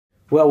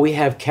Well, we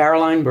have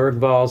Caroline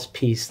Bergvall's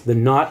piece, The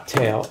Knot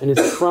Tale, and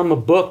it's from a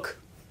book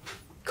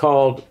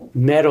called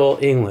Meddle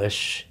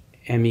English,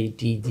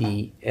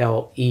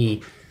 Meddle.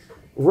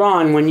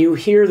 Ron, when you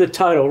hear the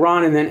title,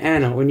 Ron and then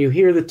Anna, when you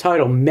hear the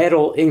title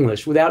Meddle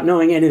English, without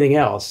knowing anything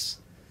else,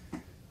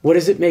 what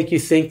does it make you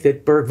think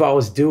that Bergvall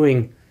is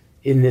doing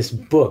in this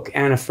book?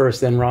 Anna first,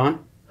 then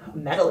Ron?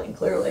 Meddling,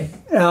 clearly.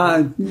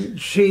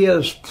 She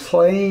is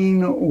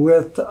playing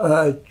with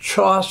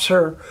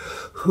Chaucer,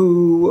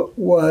 who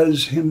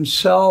was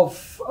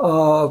himself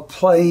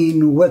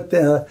playing with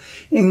the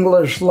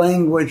English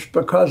language,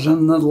 because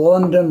in the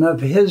London of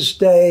his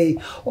day,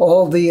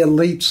 all the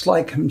elites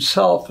like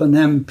himself, an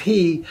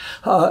MP,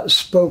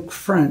 spoke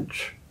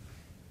French.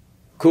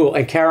 Cool.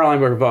 And Caroline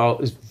Bergvall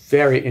is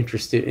very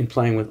interested in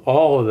playing with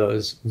all of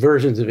those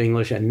versions of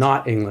English and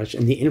not English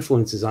and the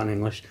influences on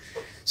English.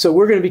 So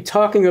we're going to be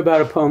talking about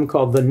a poem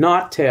called The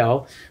Knot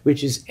Tale,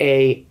 which is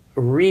a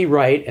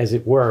rewrite, as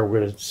it were.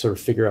 We're going to sort of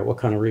figure out what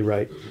kind of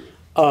rewrite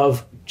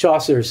of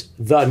Chaucer's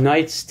The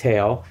Knight's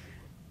Tale.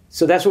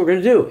 So that's what we're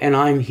going to do. And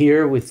I'm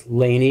here with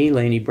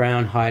Laynie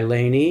Browne. Hi,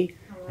 Laynie.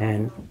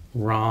 And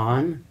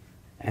Ron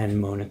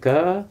and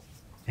Mónica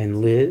and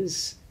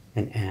Liz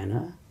and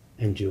Anna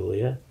and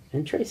Julia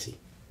and Tracie.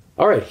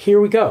 All right, here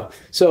we go.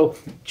 So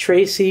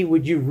Tracie,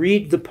 would you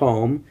read the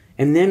poem?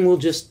 And then we'll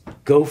just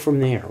go from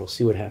there. We'll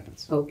see what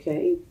happens.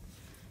 Okay.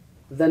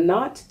 The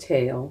Knot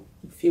Tale,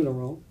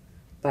 Funeral,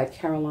 by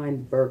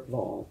Caroline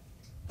Bergvall.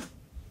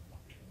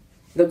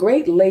 The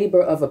great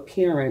labor of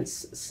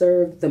appearance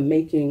served the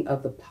making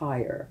of the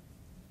pyre.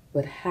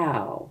 But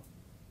how,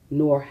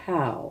 nor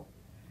how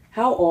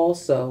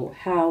also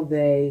how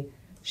they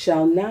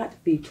shall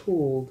not be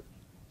told,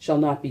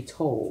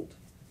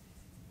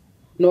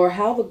 nor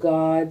how the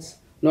gods,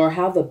 nor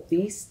how the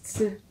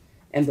beasts,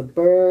 and the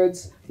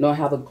birds, nor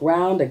how the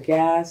ground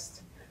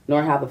aghast,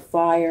 nor how the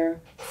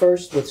fire,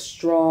 first with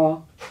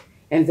straw,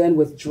 and then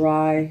with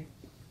dry,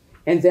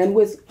 and then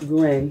with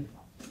grin,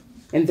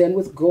 and then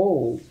with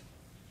gold,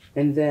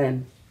 and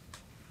then.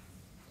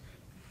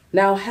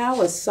 Now how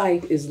a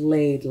sight is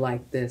laid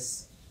like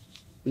this,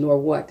 nor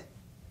what,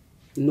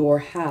 nor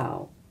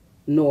how,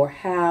 nor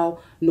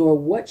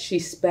what she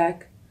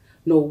spake,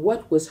 nor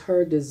what was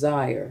her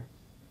desire,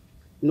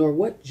 nor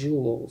what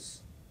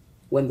jewels,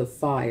 when the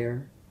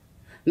fire,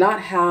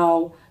 not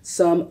how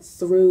some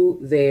threw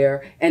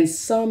there, and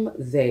some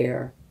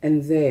there,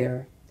 and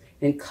there,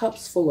 in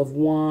cups full of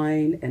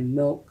wine and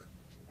milk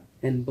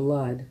and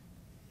blood,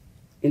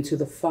 into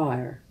the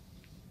fire,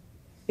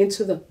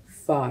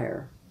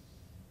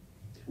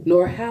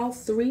 nor how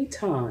 3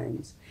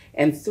 times,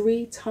 and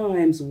 3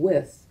 times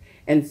with,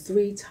 and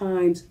 3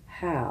 times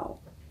how,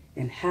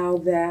 and how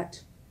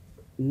that,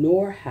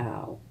 nor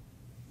how,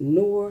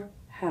 nor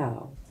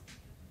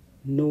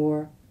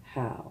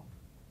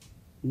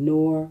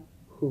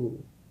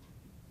who.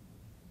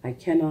 I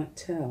cannot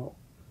tell,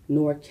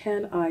 nor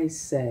can I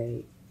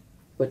say,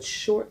 but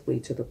shortly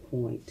to the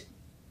point,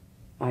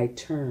 I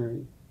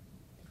turn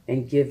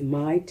and give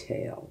my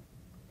tale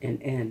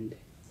an end.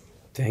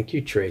 Thank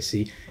you,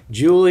 Tracie.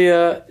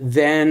 Julia,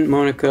 then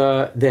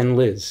Mónica, then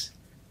Liz.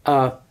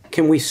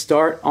 Can we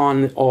start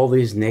on all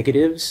these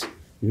negatives?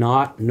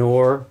 Not,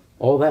 nor,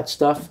 all that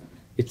stuff?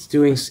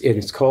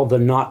 It's called The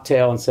Knot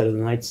Tale instead of The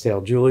Knight's Tale.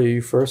 Julia,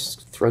 you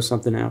first throw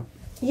something out.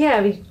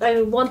 Yeah,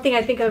 one thing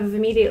I think of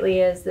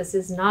immediately is this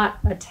is not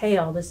a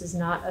tale, this is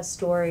not a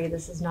story,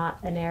 this is not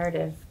a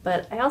narrative.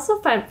 But I also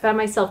found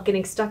myself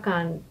getting stuck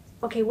on,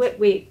 okay,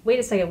 wait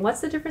a second,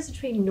 what's the difference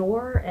between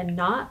nor and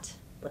not?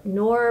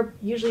 Nor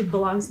usually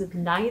belongs with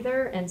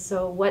neither, and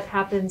so what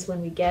happens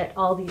when we get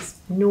all these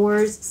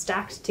nors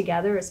stacked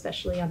together,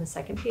 especially on the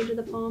second page of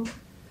the poem?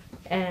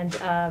 And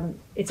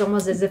it's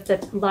almost as if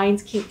the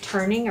lines keep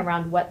turning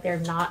around what they're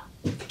not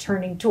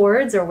turning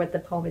towards or what the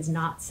poem is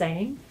not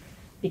saying,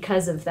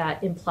 because of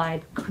that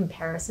implied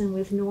comparison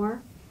with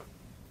nor.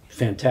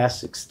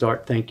 Fantastic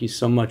start. Thank you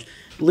so much.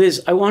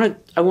 Liz, I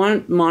want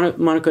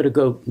Mónica to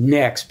go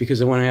next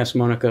because I want to ask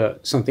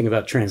Mónica something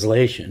about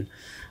translation.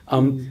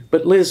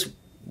 But Liz,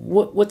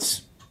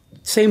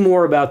 say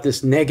more about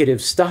this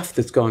negative stuff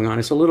that's going on.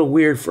 It's a little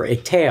weird for a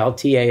tale,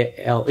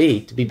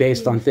 T-A-L-E, to be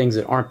based on things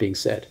that aren't being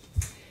said.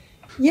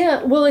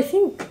 Yeah, well, I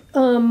think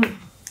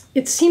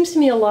it seems to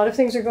me a lot of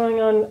things are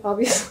going on.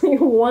 Obviously,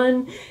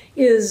 one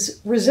is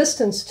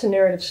resistance to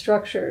narrative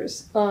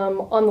structures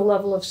on the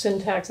level of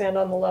syntax and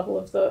on the level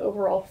of the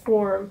overall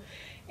form.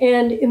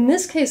 And in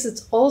this case,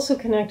 it's also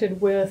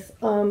connected with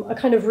a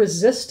kind of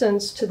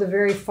resistance to the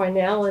very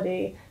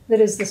finality that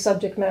is the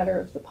subject matter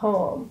of the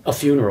poem. A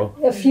funeral.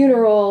 A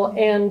funeral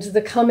and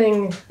the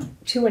coming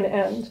to an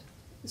end.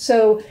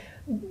 So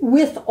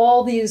with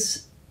all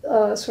these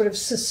sort of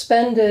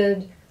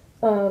suspended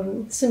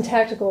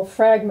syntactical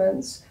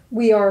fragments,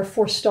 we are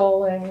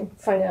forestalling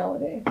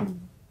finality.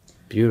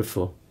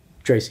 Beautiful.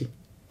 Tracie?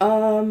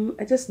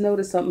 I just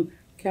noticed something.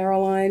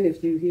 Caroline,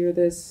 if you hear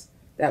this,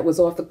 that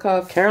was off the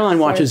cuff. Caroline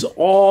watches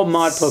all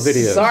ModPo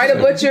videos. Sorry to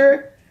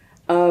butcher,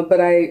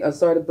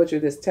 sorry to butcher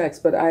this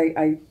text, but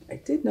I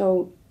did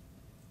know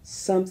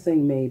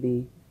something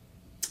maybe.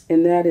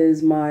 and that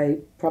is my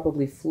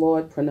probably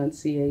flawed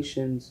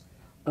pronunciations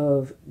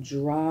of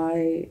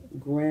dry,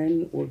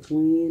 gren or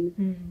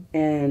green,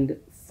 and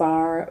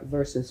fire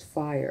versus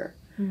fire.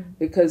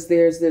 Because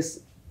there's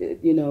this,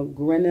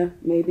 grena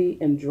maybe,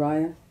 and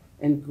dry,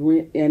 and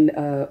green, and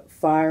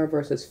fire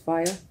versus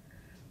fire.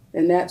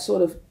 And that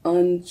sort of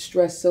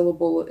unstressed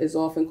syllable is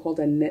often called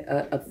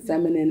a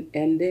feminine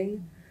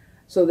ending.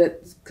 So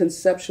that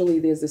conceptually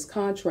there's this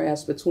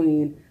contrast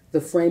between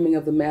the framing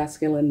of the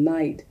masculine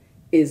night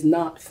is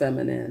not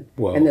feminine.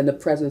 Whoa. And then the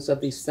presence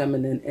of these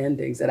feminine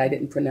endings that I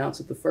didn't pronounce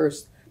at the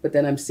first, but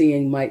then I'm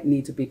seeing might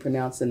need to be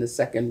pronounced in the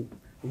second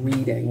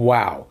reading.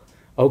 Wow.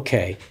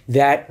 Okay.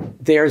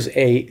 There's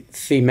a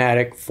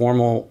thematic,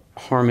 formal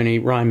harmony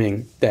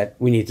rhyming that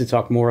we need to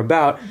talk more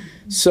about.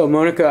 So,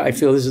 Mónica, I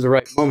feel this is the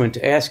right moment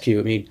to ask you.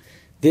 I mean,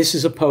 this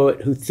is a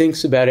poet who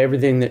thinks about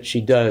everything that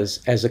she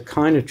does as a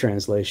kind of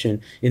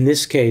translation. In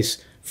this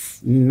case,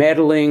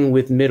 meddling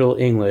with Middle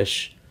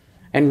English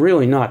and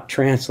really not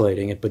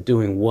translating it, but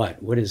doing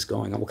what? What is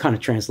going on? What kind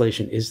of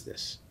translation is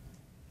this?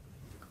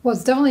 Well,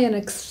 it's definitely an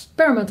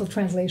experimental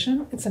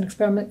translation. It's an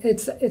experiment.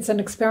 It's an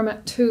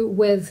experiment too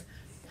with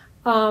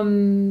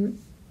English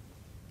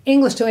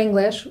to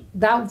English.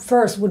 That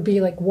first would be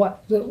like,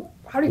 what?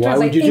 How do you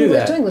translate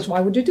English to English?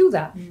 Why would you do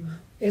that?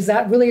 Is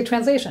that really a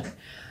translation?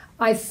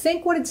 I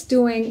think what it's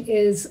doing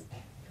is,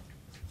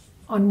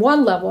 on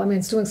one level, I mean,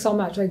 it's doing so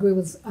much. I agree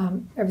with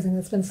everything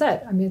that's been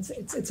said. I mean,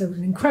 it's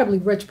an incredibly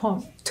rich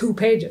poem, 2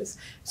 pages,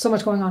 so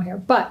much going on here.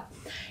 But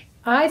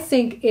I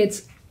think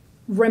it's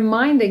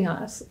reminding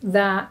us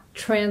that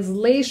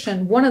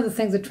translation, one of the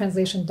things that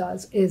translation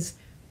does is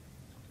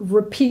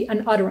repeat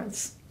an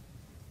utterance.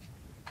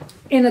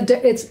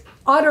 It's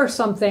utter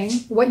something.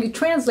 What you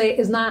translate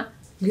is not,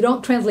 you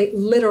don't translate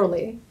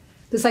literally.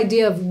 This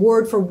idea of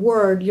word for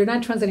word, you're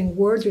not translating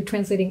words, you're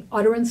translating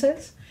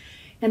utterances.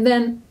 And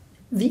then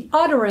the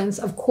utterance,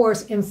 of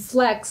course,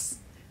 inflects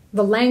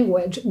the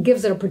language,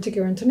 gives it a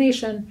particular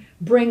intonation,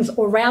 brings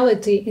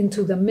orality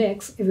into the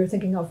mix, if you're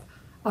thinking of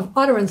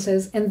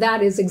utterances, and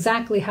that is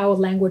exactly how a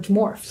language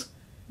morphs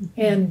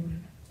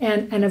and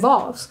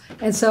evolves.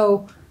 And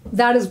so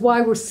that is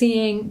why we're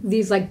seeing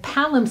these like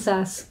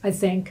palimpsests, I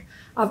think,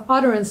 of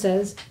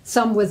utterances,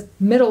 some with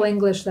Middle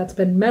English that's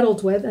been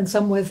meddled with, and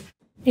some with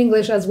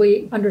English as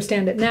we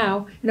understand it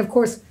now. And of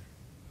course,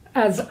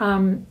 as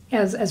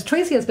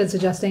Tracie has been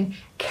suggesting,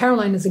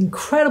 Caroline is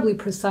incredibly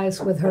precise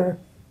with her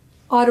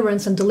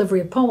utterance and delivery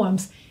of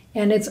poems,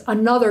 and it's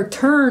another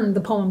turn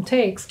the poem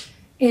takes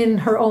in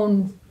her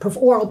own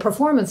oral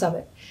performance of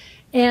it.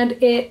 And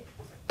it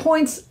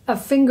points a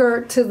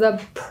finger to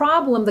the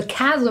problem, the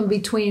chasm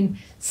between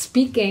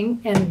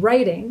speaking and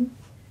writing,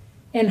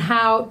 and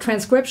how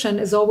transcription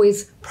is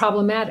always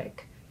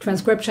problematic.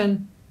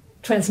 Transcription,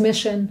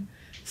 transmission.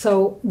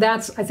 So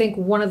that's, I think,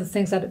 one of the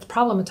things that it's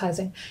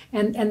problematizing.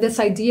 And this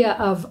idea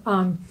of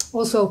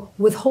also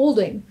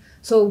withholding.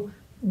 So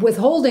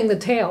withholding the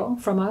tale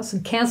from us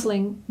and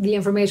canceling the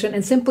information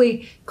and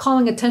simply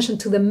calling attention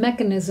to the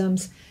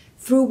mechanisms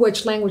through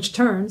which language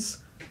turns,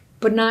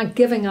 but not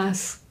giving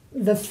us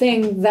the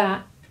thing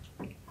that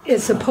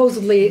is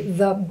supposedly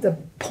the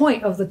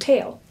point of the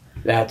tale.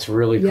 That's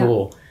really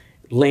cool.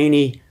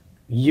 Laynie,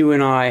 you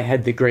and I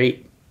had the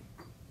great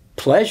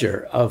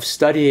pleasure of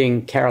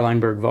studying Caroline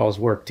Bergvall's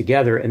work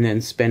together and then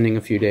spending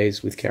a few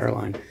days with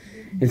Caroline.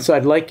 And so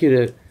I'd like you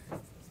to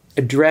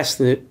address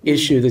the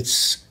issue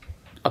that's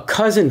a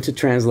cousin to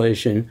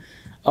translation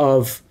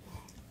of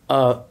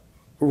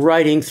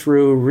writing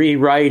through,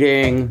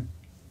 rewriting,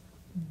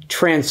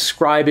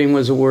 transcribing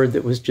was a word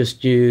that was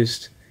just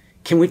used.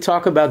 Can we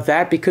talk about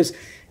that? Because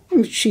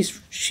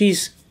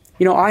she's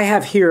I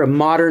have here a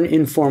modern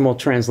informal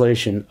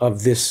translation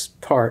of this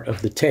part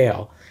of the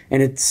tale.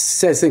 And it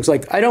says things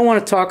like, I don't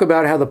want to talk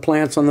about how the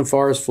plants on the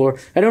forest floor,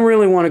 I don't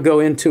really want to go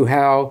into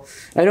how,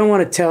 I don't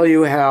want to tell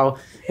you how.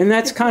 And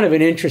that's kind of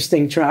an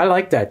interesting, I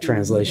like that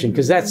translation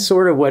because that's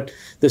sort of what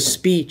the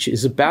speech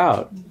is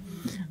about.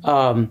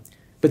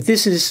 But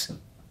this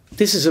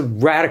is a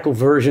radical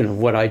version of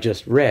what I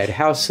just read.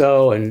 How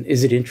so? And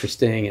is it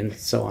interesting? And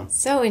so on.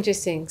 So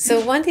interesting.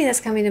 So one thing that's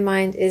coming to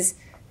mind is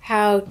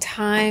how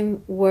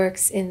time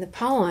works in the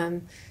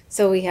poem.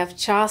 So we have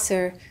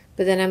Chaucer,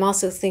 but then I'm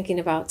also thinking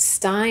about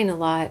Stein a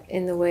lot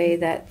in the way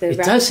that it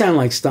does sound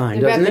like Stein,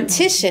 doesn't it?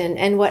 Repetition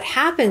and what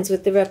happens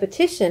with the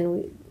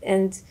repetition.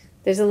 And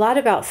there's a lot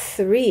about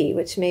 3,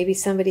 which maybe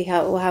somebody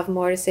will have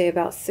more to say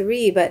about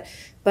 3,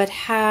 but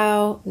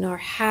how, nor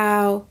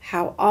how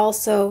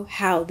also,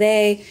 how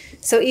they.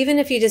 So even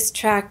if you just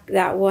track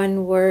that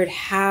one word,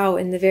 how,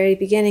 in the very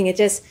beginning,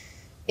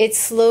 it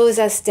slows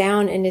us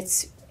down. And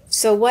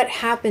so what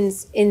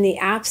happens in the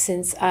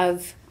absence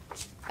of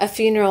a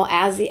funeral,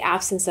 as the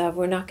absence of,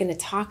 we're not going to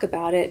talk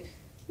about it,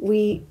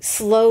 we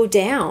slow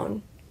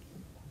down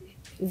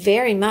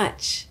very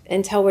much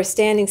until we're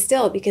standing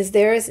still, because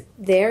there is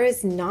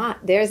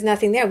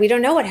nothing there. We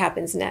don't know what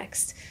happens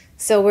next.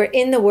 So we're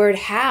in the word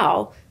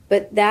how,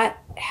 but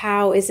that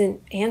how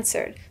isn't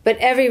answered. But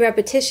every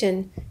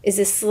repetition is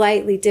a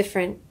slightly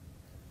different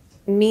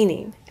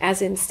meaning,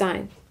 as in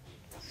Stein.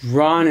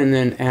 Ron and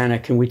then Anna,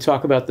 can we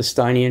talk about the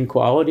Steinian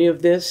quality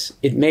of this?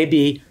 It may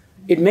be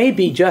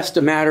just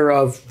a matter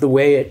of the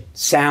way it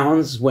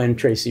sounds when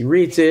Tracie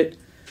reads it,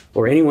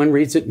 or anyone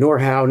reads it, nor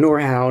how, nor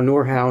how,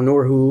 nor how,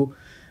 nor who.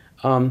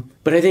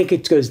 But I think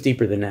it goes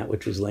deeper than that,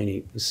 which was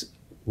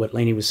what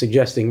Laynie was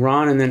suggesting.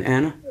 Ron and then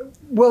Anna?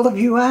 Well, if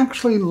you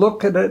actually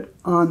look at it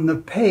on the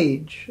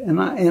page, and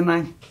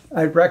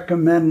I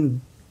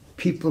recommend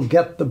people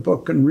get the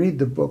book and read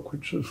the book,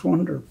 which is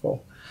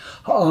wonderful.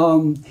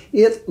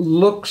 It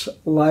looks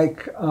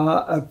like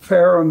a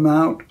fair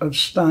amount of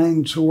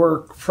Stein's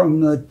work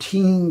from the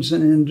teens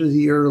and into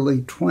the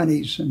early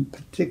 20s in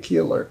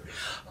particular.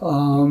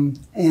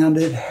 And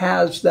it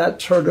has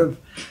that sort of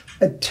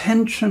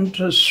attention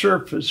to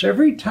surface.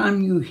 Every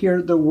time you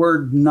hear the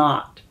word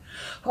not,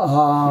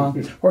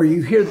 or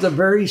you hear the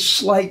very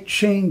slight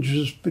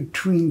changes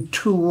between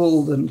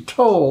tooled and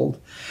told,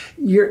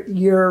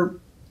 you're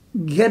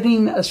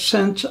getting a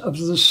sense of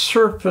the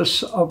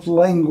surface of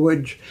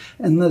language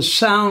and the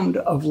sound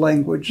of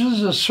language. This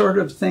is a sort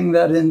of thing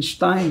that in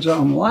Stein's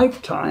own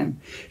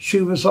lifetime,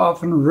 she was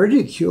often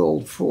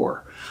ridiculed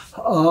for.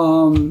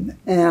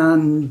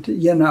 And,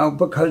 you know,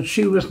 because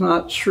she was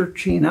not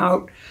searching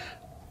out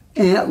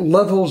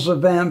levels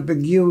of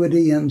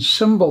ambiguity and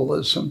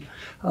symbolism.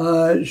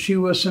 She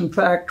was, in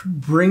fact,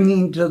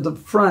 bringing to the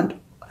front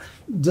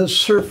the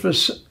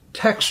surface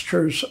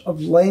textures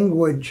of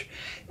language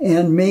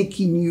and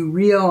making you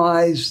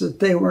realize that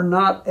they were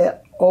not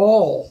at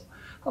all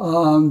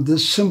the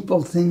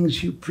simple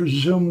things you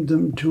presumed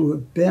them to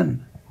have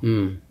been.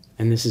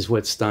 And this is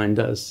what Stein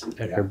does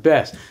at her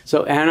best.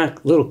 So Anna,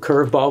 little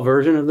curveball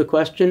version of the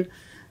question.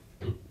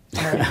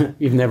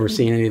 You've never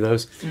seen any of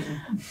those.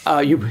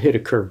 You hit a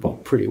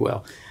curveball pretty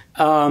well.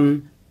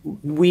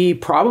 We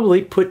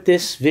probably put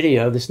this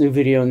new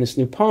video and this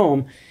new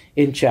poem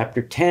in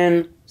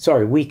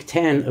week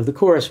 10 of the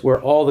course,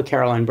 where all the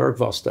Caroline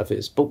Bergvall stuff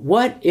is. But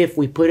what if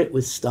we put it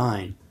with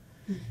Stein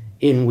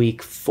in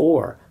week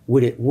 4?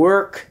 Would it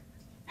work?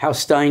 How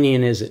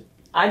Steinian is it?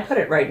 I'd put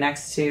it right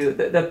next to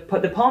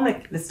the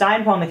poem. The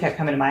Stein poem that kept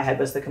coming to my head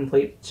was the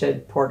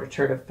completed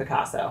portrait of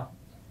Picasso.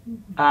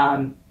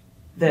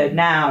 The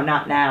now,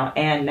 not now,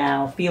 and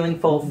now, feeling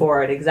full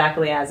for it,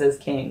 exactly as is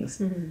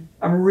kings.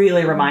 I'm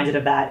really reminded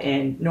of that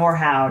in nor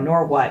how,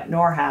 nor what,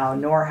 nor how,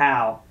 nor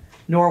how,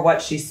 nor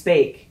what she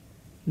spake,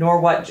 nor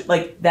what,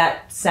 like,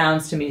 that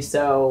sounds to me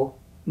so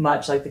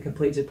much like the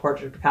completed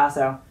portrait of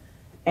Picasso.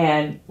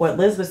 And what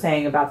Liz was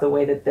saying about the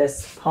way that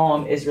this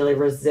poem is really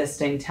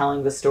resisting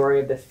telling the story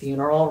of the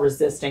funeral,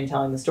 resisting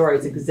telling the story,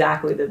 it's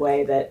exactly the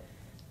way that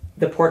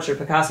the portrait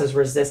of Picasso is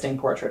resisting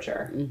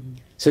portraiture.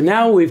 So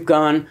now we've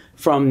gone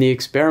from the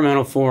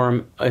experimental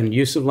form and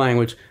use of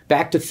language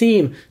back to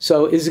theme.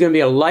 So this is going to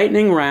be a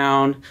lightning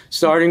round,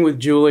 starting with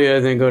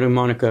Julia, then go to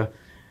Mónica.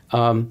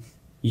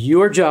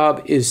 Your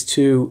job is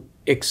to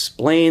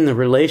explain the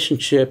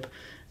relationship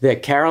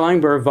that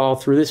Caroline Bergvall,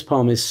 through this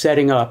poem, is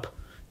setting up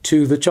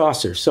to the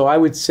Chaucer. So I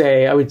would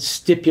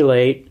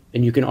stipulate,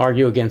 and you can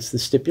argue against the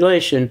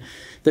stipulation,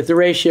 that the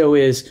ratio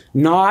is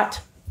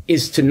not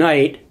is to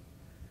night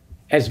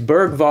as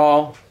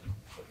Bergvall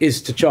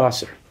is to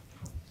Chaucer.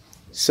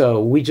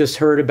 So we just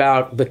heard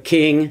about the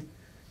king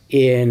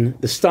in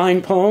the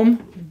Stein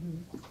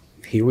poem.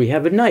 Here we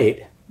have a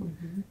knight.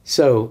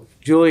 So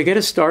Julia, get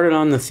us started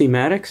on the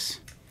thematics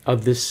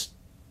of this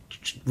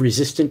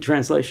resistant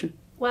translation.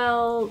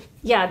 Well,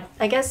 yeah,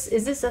 I guess,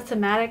 is this a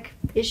thematic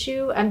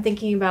issue? I'm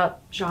thinking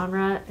about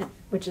genre,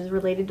 which is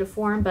related to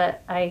form,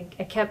 but my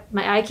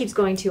eye keeps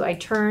going to I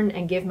turn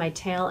and give my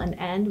tail an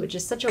end, which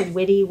is such a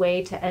witty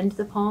way to end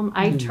the poem.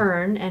 I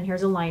turn, and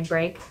here's a line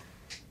break.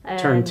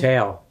 Turn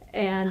tail.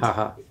 And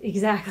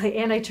exactly,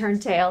 and I turn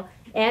tail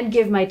and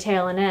give my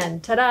tail an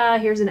end. Ta-da,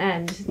 here's an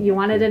end. You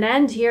wanted an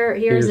end?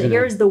 Here's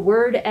the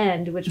word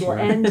end, which will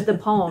end the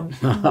poem,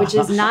 which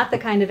is not the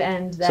kind of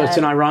end that... So it's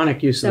an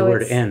ironic use of the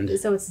word end.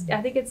 So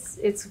I think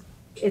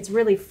it's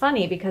really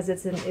funny because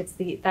it's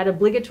that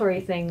obligatory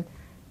thing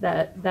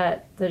that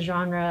the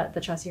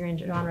Chaucerian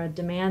genre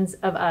demands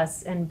of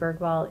us, and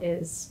Bergvall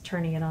is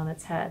turning it on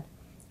its head.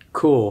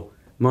 Cool.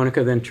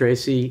 Mónica, then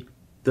Tracie.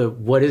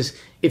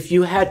 If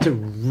you had to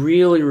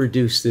really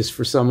reduce this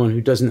for someone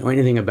who doesn't know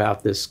anything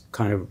about this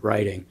kind of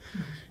writing,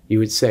 you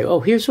would say, oh,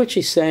 here's what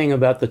she's saying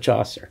about the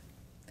Chaucer.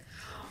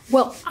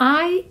 Well,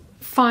 I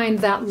find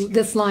that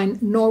this line,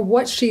 nor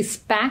what she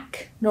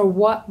spak, nor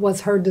what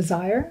was her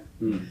desire,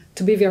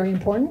 to be very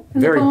important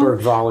in very the poem.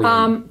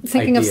 Bergvallian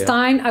Thinking idea. of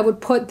Stein, I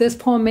would put this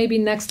poem maybe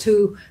next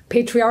to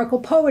patriarchal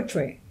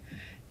poetry,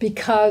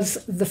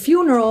 because the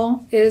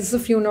funeral is the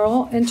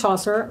funeral in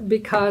Chaucer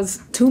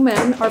because two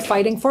men are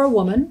fighting for a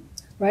woman,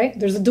 right?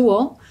 There's a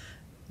duel.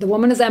 The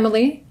woman is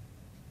Emily.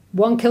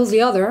 One kills the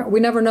other.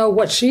 We never know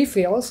what she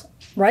feels,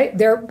 right?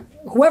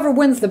 Whoever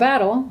wins the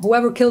battle,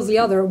 whoever kills the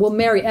other, will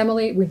marry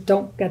Emily. We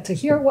don't get to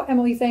hear what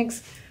Emily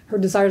thinks. Her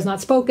desire is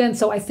not spoken.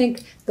 So I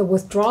think the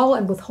withdrawal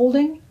and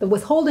withholding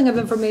of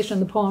information in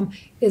the poem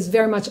is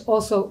very much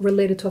also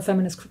related to a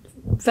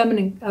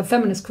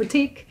feminist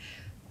critique.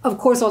 Of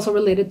course, also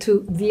related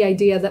to the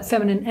idea that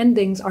feminine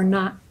endings are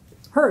not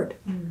heard.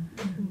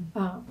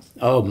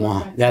 Oh,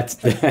 Mom,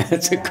 that's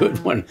a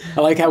good one.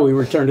 I like how we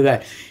return to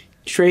that.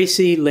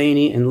 Tracie,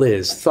 Laynie, and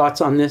Liz,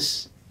 thoughts on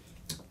this?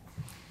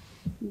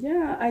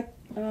 Yeah,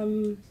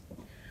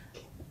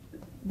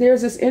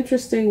 there's this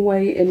interesting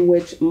way in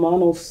which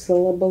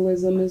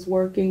monosyllabalism is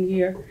working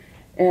here,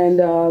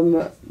 and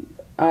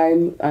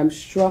I'm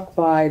struck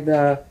by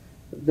the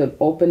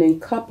opening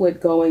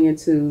couplet going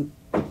into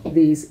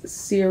these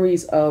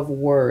series of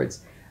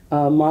words,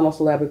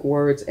 monosyllabic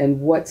words,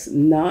 and what's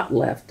not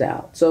left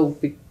out. So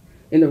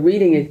in the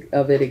reading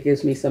of it, it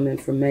gives me some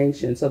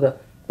information. So the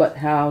but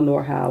how,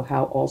 nor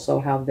how also,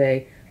 how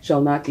they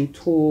shall not be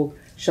told,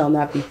 shall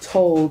not be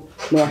told,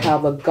 nor how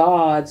the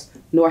gods,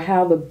 nor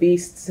how the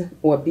beasts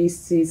or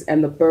beasties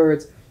and the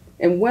birds.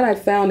 And what I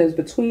found is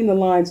between the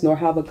lines, nor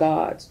how the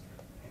gods,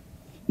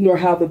 nor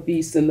how the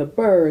beasts and the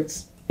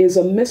birds, is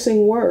a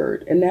missing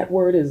word, and that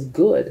word is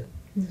good.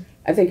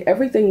 I think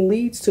everything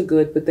leads to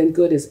good, but then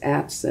good is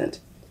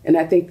absent. And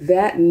I think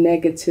that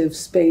negative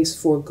space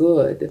for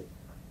good,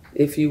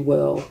 if you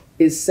will,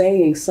 is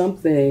saying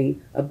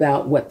something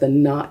about what the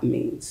not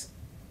means.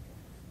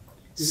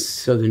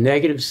 So the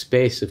negative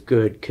space of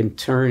good can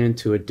turn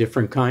into a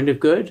different kind of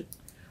good?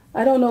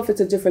 I don't know if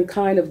it's a different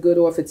kind of good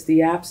or if it's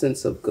the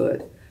absence of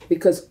good,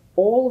 because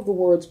all of the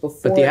words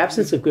before... But the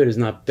absence of good is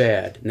not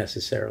bad,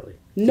 necessarily.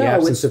 No, the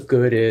absence of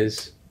good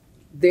is...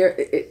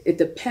 It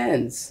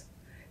depends.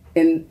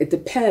 And it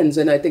depends,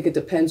 and I think it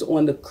depends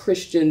on the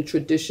Christian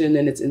tradition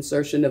and its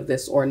insertion of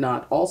this or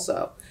not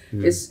also.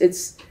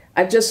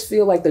 I just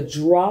feel like the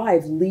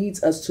drive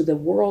leads us to the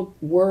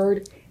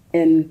word,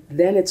 and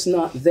then it's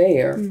not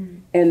there.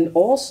 And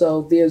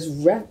also there's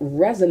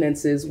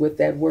resonances with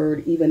that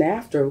word even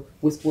after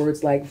with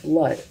words like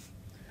blood.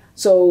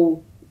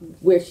 So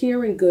we're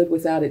hearing good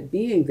without it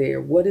being there.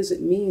 What does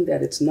it mean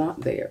that it's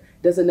not there?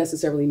 Doesn't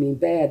necessarily mean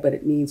bad, but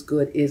it means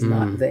good is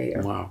not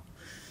there. Wow.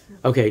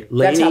 Okay, Laynie.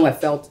 That's how I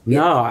felt.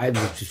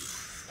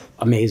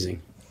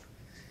 Amazing.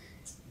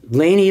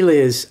 Laynie,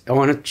 Liz, I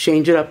want to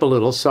change it up a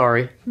little.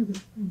 Sorry.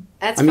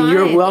 That's I mean, fine.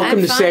 you're welcome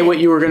I'm to say fine. what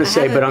you were going to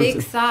say, but I have a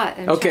big thought.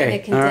 I'm trying to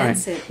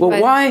condense it. Well,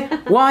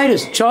 but why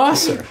does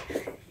Chaucer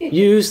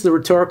use the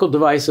rhetorical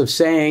device of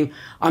saying,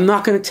 "I'm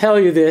not going to tell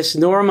you this,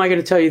 nor am I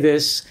going to tell you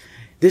this.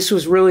 This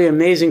was really an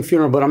amazing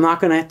funeral, but I'm not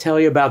going to tell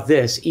you about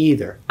this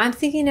either." I'm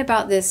thinking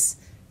about this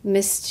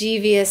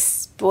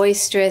mischievous,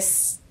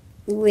 boisterous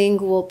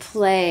lingual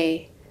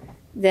play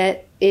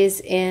that is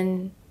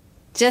in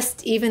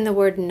just even the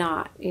word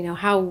not,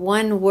 how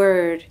one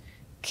word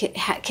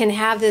can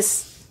have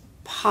this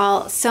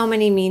so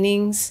many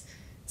meanings,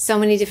 so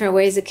many different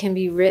ways it can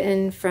be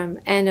written, from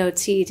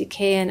N-O-T to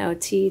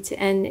K-N-O-T to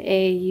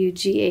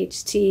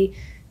N-A-U-G-H-T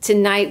to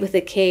night with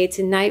a K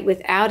to night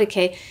without a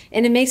K.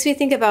 And it makes me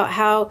think about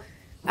how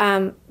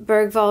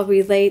Bergvall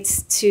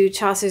relates to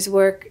Chaucer's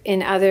work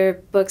in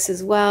other books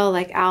as well,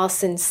 like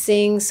Alison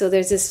Sings. So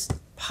there's this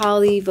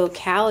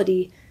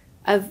polyvocality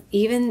of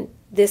even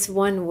this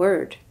one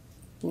word,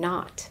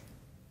 not.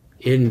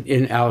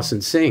 In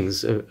Alison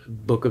Sings, a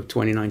book of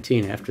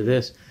 2019 after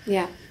this.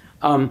 Yeah.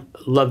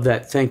 Love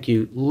that. Thank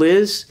you.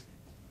 Liz,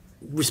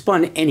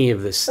 respond to any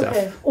of this stuff.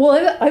 Okay.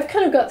 Well, I've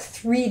kind of got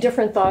three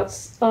different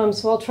thoughts,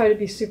 so I'll try to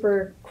be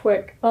super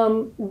quick.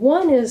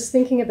 One is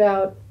thinking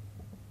about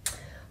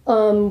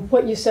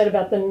what you said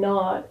about the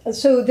not.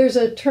 So there's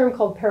a term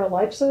called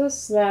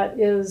paralypsis that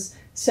is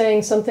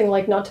saying something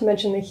like not to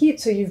mention the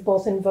heat, so you've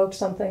both invoked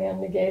something and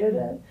negated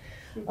it.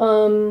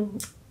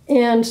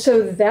 And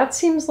so that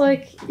seems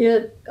like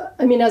it,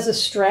 as a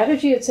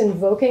strategy, it's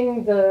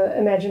invoking the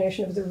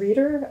imagination of the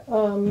reader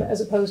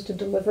as opposed to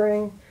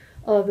delivering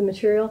the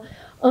material.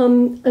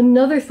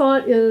 Another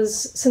thought is,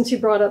 since you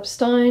brought up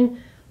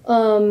Stein,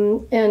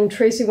 and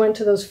Tracie went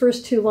to those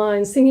first two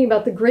lines, thinking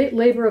about the great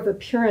labor of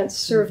appearance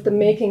served the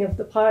making of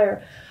the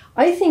pyre.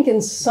 I think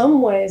in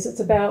some ways it's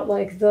about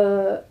like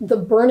the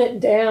burn it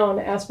down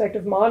aspect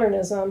of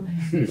modernism,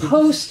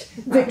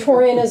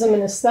 post-Victorianism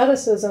and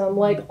aestheticism,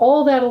 like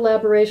all that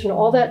elaboration,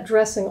 all that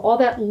dressing, all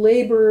that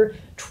labor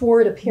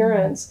toward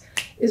appearance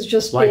is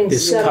just like being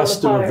this set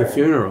custom on the of the pyre.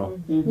 funeral.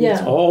 Yeah.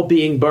 It's all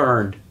being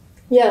burned.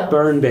 Yeah.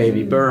 Burn,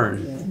 baby,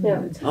 burn.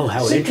 Yeah. Oh, how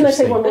So interesting. can I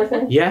say one more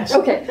thing? Yes.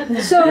 Okay.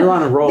 So You're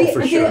on a roll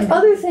for sure. The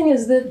other thing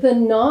is that the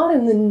not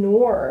and the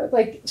nor,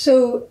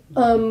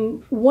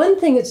 one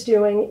thing it's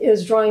doing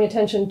is drawing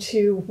attention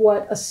to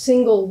what a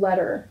single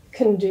letter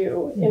can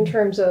do in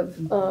terms of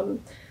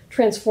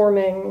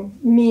transforming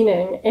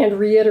meaning and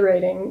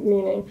reiterating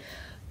meaning.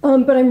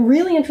 But I'm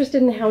really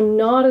interested in how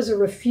not is a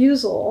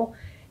refusal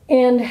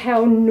and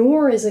how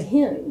nor is a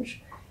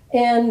hinge.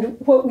 And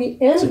what we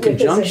end It's a with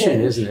conjunction,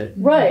 is a hinge. isn't it?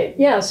 Right.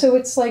 Yeah. So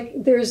it's like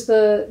there's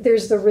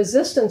the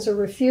resistance or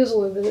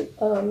refusal of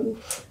the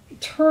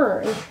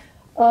turn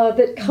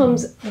that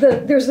comes.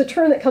 There's the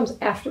turn that comes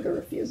after the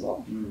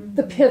refusal,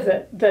 the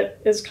pivot that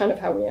is kind of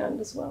how we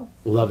end as well.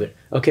 Love it.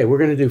 Okay, we're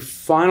going to do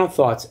final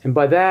thoughts, and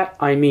by that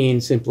I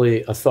mean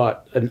simply a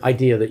thought, an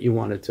idea that you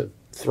wanted to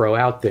throw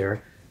out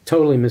there.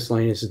 Totally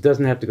miscellaneous. It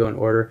doesn't have to go in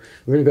order.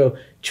 We're going to go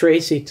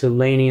Tracie to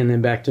Laynie and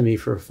then back to me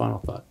for a final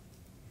thought.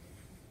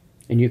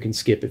 And you can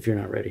skip if you're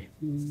not ready.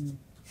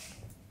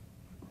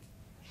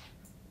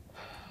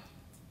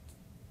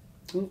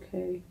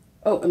 Okay.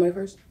 Oh, am I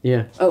first?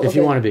 Yeah, Oh, if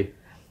you okay. want to be.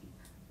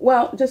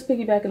 Well, just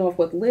piggybacking off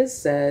what Liz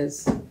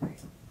says,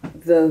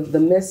 the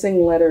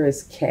missing letter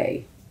is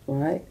K,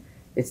 right?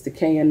 It's the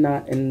K in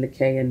not and the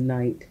K in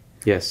night.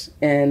 Yes.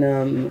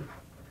 And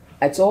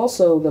it's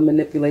also the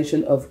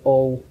manipulation of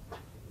O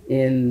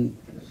in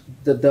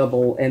the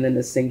double and in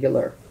the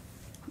singular.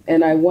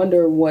 And I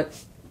wonder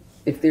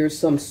if there's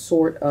some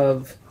sort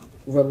of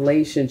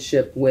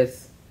relationship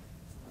with,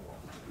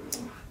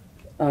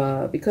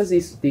 because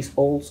these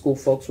old school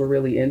folks were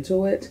really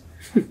into it,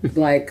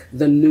 like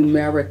the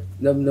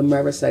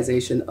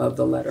numericization of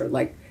the letter,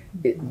 like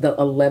the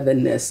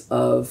 11ness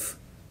of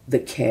the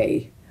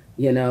K,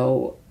 you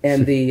know,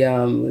 and the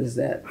what is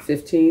that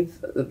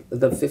 15th,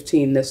 the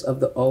 15ness of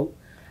the O,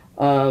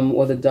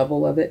 or the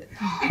double of it.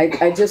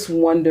 I just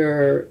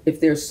wonder if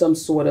there's some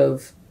sort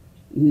of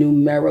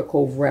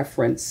numerical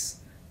reference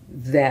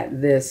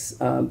that this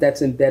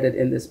that's embedded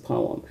in this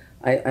poem.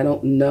 I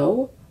don't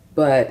know,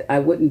 but I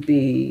wouldn't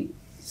be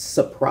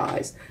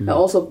surprised. I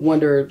also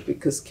wonder,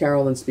 because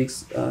Carolyn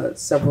speaks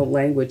several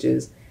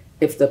languages,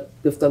 if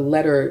the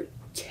letter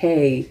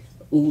K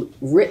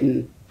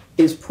written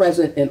is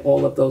present in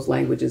all of those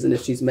languages, and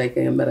if she's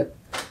making a meta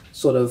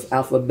sort of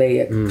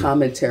alphabetic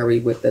commentary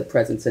with the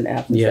presence and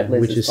absence. Yeah, that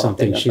Liz which is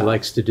something talking she about.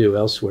 likes to do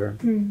elsewhere.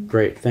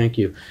 Great, thank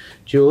you.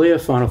 Julia,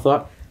 final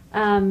thought?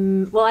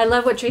 Well, I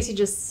love what Tracie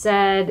just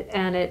said,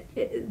 and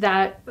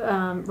that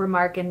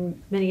remark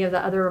and many of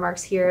the other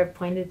remarks here have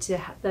pointed to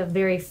the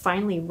very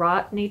finely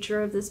wrought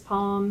nature of this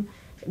poem,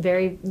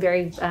 very,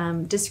 very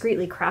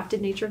discreetly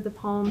crafted nature of the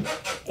poem.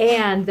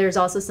 And there's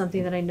also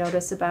something that I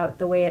notice about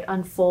the way it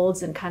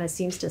unfolds and kind of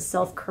seems to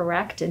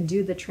self-correct and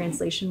do the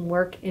translation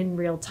work in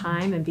real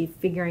time and be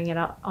figuring it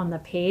out on the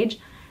page.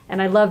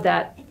 And I love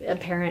that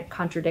apparent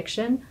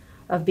contradiction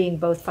of being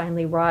both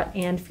finely wrought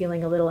and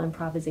feeling a little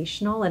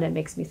improvisational. And it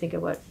makes me think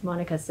of what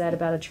Mónica said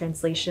about a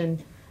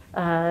translation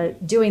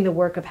doing the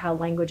work of how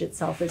language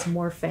itself is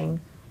morphing,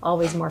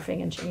 always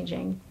morphing and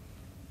changing.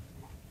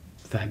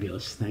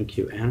 Fabulous, thank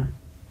you. Anna?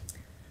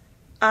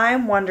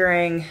 I'm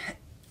wondering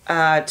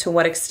to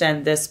what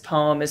extent this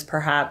poem is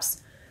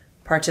perhaps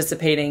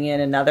participating in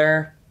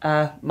another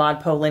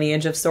ModPo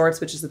lineage of sorts,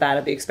 which is that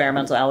of the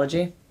experimental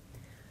elegy.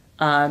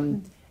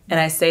 And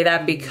I say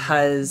that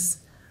because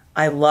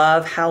I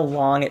love how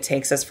long it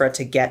takes us for it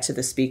to get to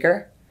the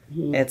speaker.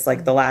 It's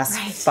like the last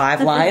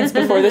 5 lines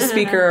before the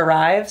speaker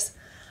arrives.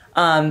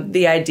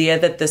 The idea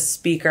that the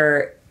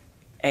speaker,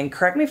 and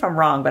correct me if I'm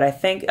wrong, but I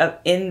think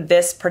in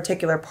this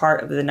particular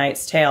part of the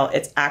Knight's Tale,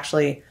 it's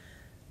actually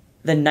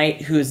the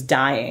knight who's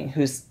dying,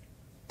 who's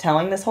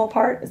telling this whole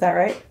part. Is that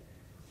right?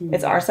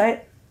 It's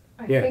Arcite?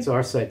 Yeah, it's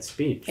Arcite's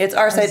speech. It's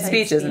Arcite's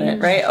speech, isn't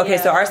it? Right? Okay,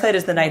 so Arcite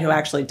is the knight who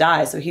actually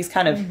dies. So he's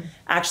kind of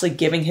actually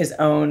giving his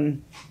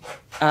own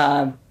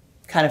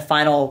kind of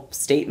final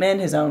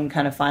statement, his own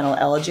kind of final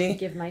elegy.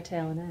 Give my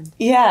tale an end.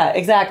 Yeah,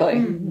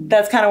 exactly.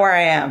 That's kind of where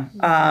I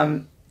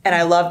am. And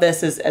I love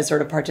this as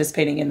sort of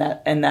participating in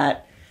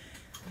that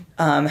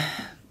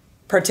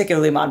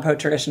particularly ModPo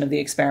tradition of the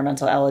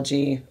experimental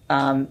elegy.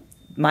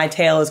 My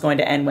tale is going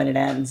to end when it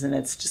ends, and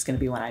it's just going to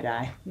be when I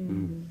die.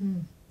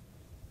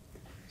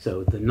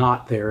 So the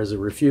not there is a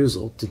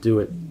refusal to do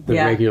it the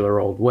regular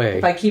old way.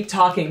 If I keep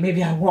talking,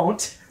 maybe I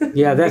won't.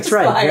 Yeah, that's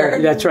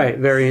right. That's right.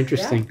 Very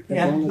interesting.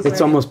 Yeah.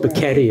 It's almost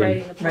Beckettian.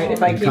 Right.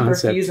 If I keep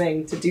concept.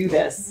 refusing to do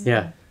this,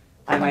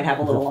 I might have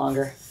a little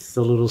longer.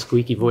 The little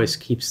squeaky voice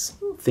keeps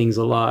things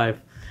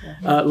alive.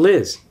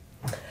 Liz.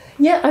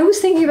 Yeah, I was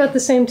thinking about the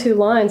same 2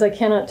 lines, I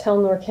cannot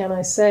tell nor can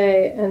I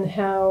say, and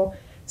how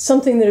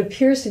something that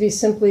appears to be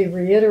simply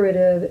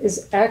reiterative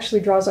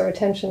actually draws our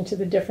attention to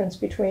the difference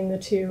between the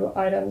 2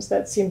 items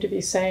that seem to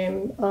be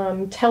same.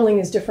 Telling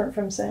is different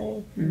from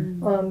saying.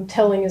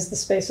 Telling is the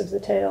space of the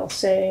tale.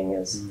 Saying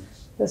is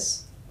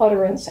this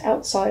utterance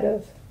outside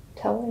of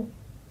telling.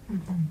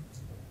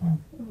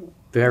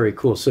 Very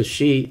cool. So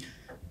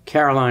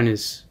Caroline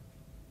is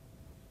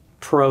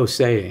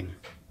pro-saying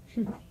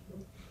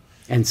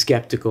and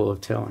skeptical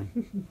of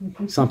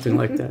telling. Something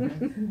like that.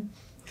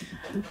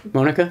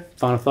 Mónica,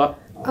 final thought?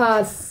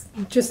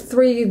 Just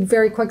 3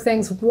 very quick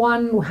things.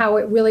 One, how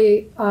it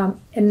really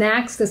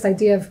enacts this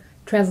idea of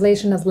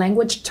translation as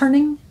language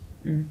turning.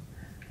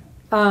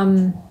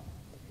 Then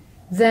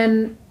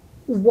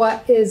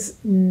what is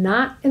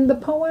not in the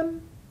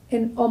poem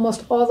in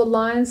almost all the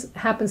lines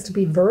happens to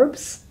be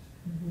verbs,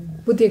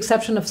 with the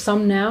exception of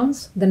some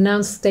nouns. The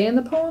nouns stay in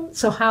the poem.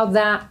 So how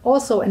that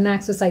also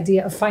enacts this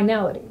idea of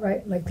finality,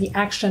 right? Like the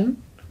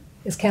action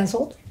is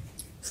canceled,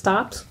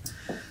 stops,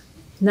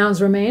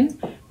 nouns remain.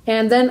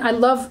 And then I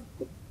love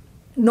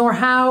nor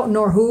how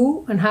nor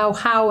who, and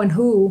how and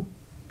who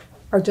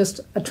are just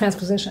a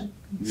transposition,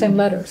 same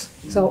letters.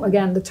 So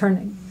again, the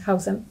turning,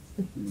 how's them.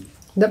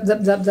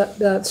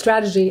 The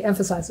strategy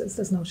emphasizes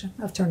this notion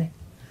of turning.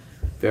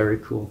 Very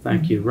cool.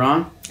 Thank you.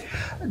 Ron?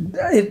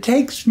 It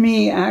takes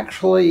me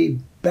actually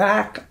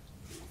back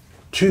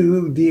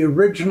to the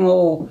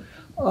original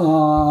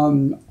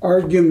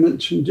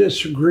arguments and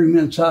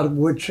disagreements out of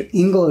which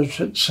English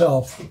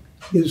itself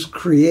is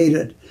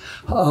created.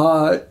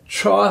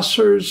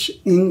 Chaucer's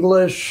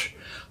English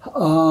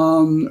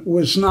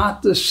was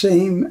not the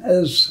same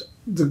as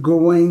the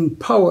Gawain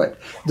poet.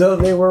 Though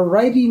they were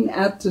writing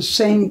at the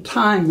same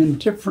time in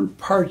different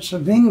parts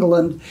of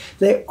England,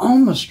 they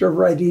almost are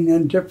writing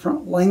in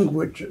different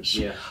languages.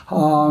 Yeah.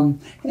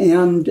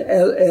 And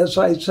as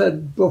I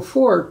said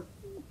before,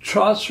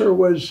 Chaucer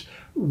was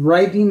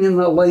writing in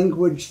a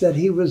language that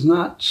he was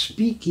not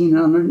speaking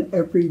on an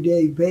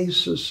everyday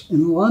basis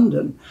in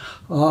London.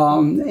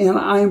 And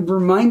I'm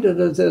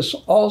reminded of this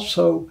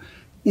also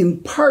in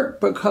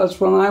part because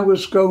when I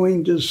was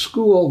going to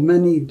school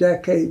many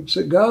decades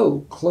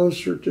ago,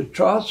 closer to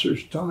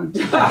Chaucer's time,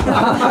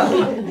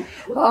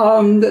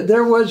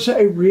 there was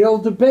a real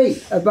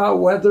debate about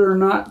whether or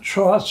not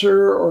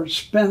Chaucer or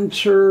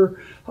Spenser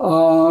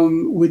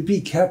would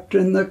be kept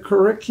in the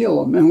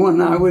curriculum. And when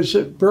I was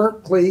at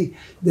Berkeley,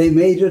 they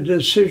made a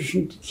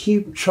decision to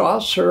keep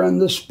Chaucer,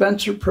 and the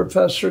Spenser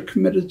professor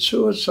committed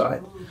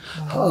suicide.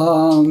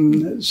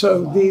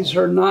 So these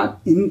are not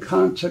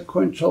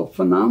inconsequential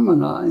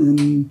phenomena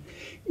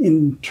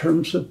in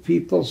terms of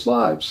people's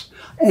lives.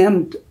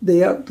 And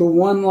the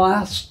one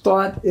last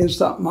thought is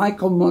that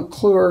Michael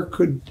McClure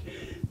could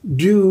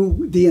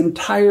do the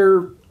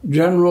entire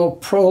general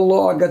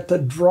prologue at the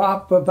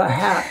drop of a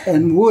hat,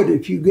 and would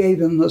if you gave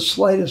him the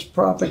slightest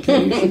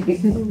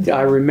provocation.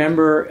 I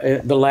remember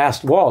the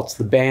last waltz,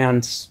 the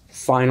band's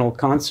final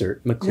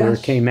concert. McClure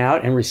came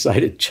out and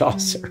recited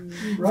Chaucer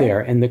there,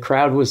 and the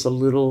crowd was a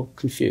little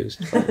confused.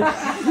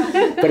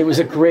 But it was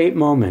a great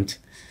moment.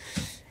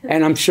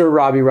 And I'm sure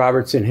Robbie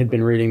Robertson had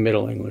been reading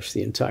Middle English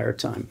the entire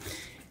time.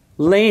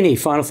 Laynie,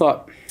 final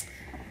thought.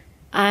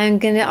 I'm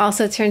going to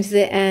also turn to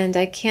the end.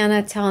 I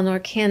cannot tell, nor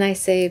can I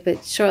say,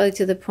 but shortly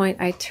to the point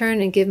I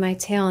turn and give my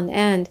tale an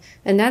end.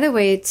 Another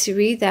way to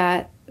read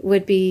that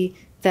would be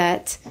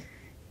that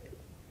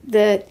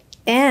the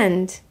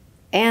end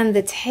and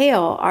the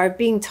tale are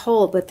being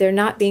told, but they're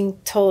not being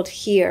told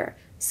here.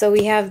 So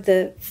we have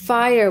the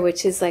fire,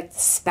 which is like the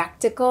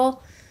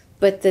spectacle,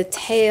 but the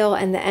tale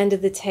and the end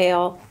of the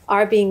tale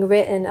are being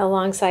written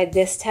alongside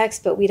this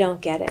text, but we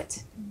don't get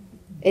it.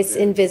 It's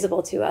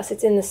invisible to us.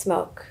 It's in the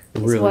smoke.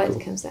 It's really what cool.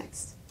 comes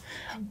next.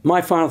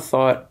 My final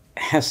thought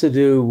has to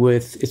do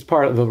with, it's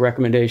part of a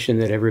recommendation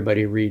that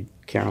everybody read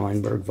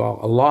Caroline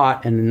Bergvall a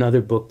lot, and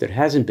another book that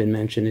hasn't been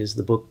mentioned is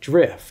the book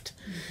Drift.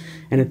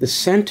 And at the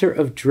center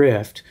of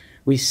Drift,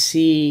 we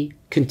see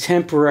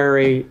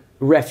contemporary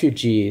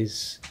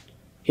refugees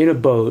in a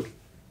boat,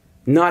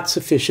 not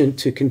sufficient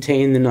to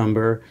contain the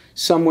number,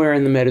 somewhere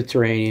in the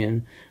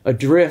Mediterranean,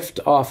 adrift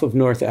off of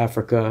North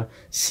Africa,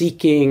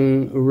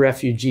 seeking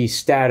refugee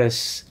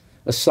status,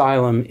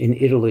 asylum in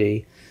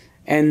Italy,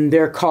 and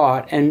they're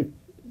caught and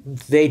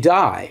they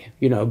die,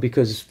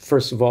 because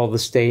first of all,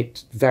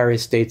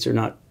 various states are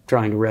not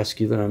trying to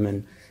rescue them,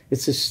 and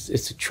it's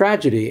a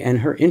tragedy. And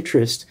her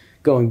interest,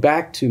 going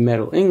back to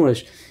Middle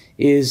English,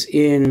 is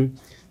in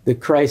the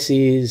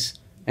crises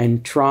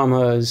and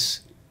traumas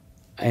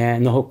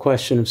and the whole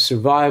question of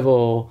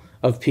survival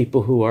of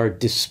people who are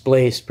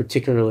displaced,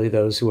 particularly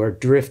those who are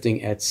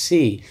drifting at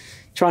sea,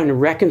 trying to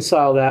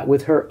reconcile that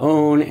with her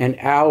own and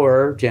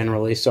our,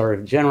 generally, sorry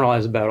to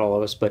generalize about all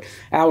of us, but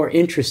our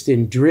interest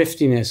in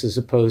driftiness as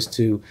opposed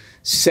to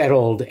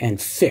settled and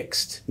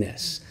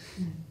fixedness.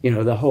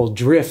 The whole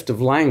drift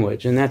of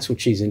language, and that's what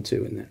she's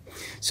into in that.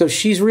 So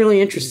she's really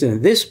interested in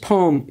it. This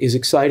poem is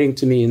exciting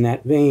to me in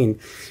that vein,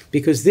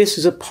 because this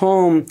is a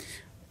poem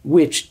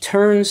which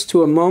turns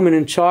to a moment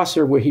in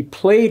Chaucer where he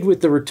played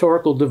with the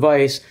rhetorical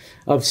device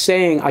of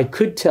saying, I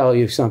could tell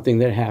you something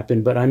that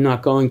happened, but I'm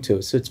not going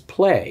to. So it's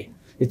play.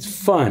 It's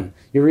fun.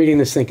 You're reading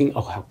this thinking,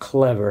 oh, how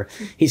clever.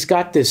 He's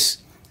got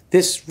this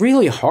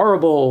really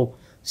horrible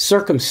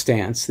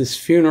circumstance, this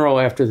funeral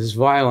after this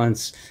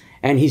violence,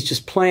 and he's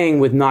just playing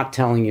with not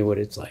telling you what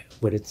it's like,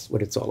 what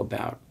it's all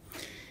about.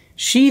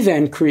 She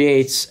then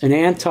creates an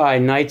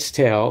anti-Knight's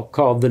Tale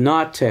called The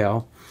Not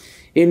Tale,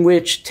 in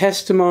which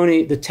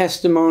the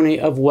testimony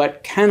of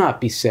what cannot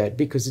be said,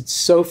 because it's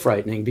so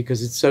frightening,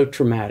 because it's so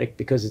traumatic,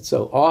 because it's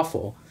so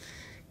awful,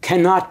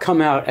 cannot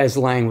come out as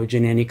language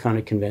in any kind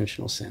of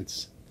conventional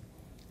sense.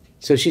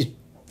 So she's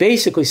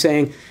basically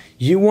saying,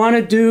 you want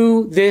to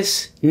do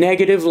this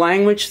negative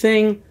language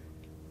thing?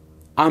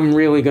 I'm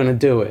really going to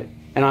do it.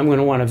 And I'm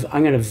going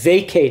to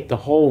vacate the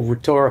whole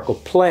rhetorical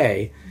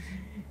play.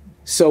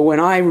 So when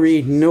I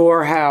read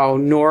nor how,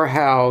 nor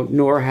how,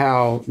 nor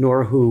how,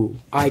 nor who,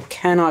 I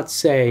cannot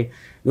say,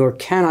 nor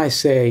can I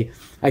say,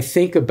 I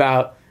think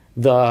about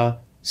the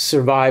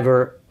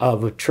survivor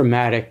of a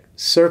traumatic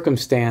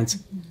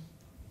circumstance.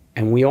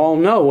 And we all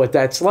know what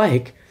that's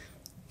like,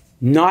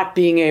 not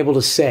being able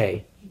to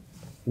say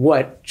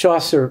what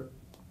Chaucer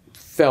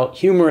felt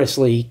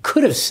humorously he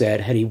could have said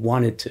had he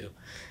wanted to.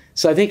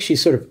 So I think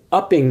she's sort of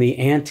upping the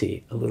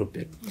ante a little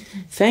bit.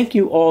 Thank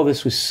you all.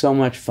 This was so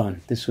much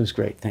fun. This was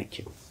great. Thank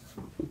you.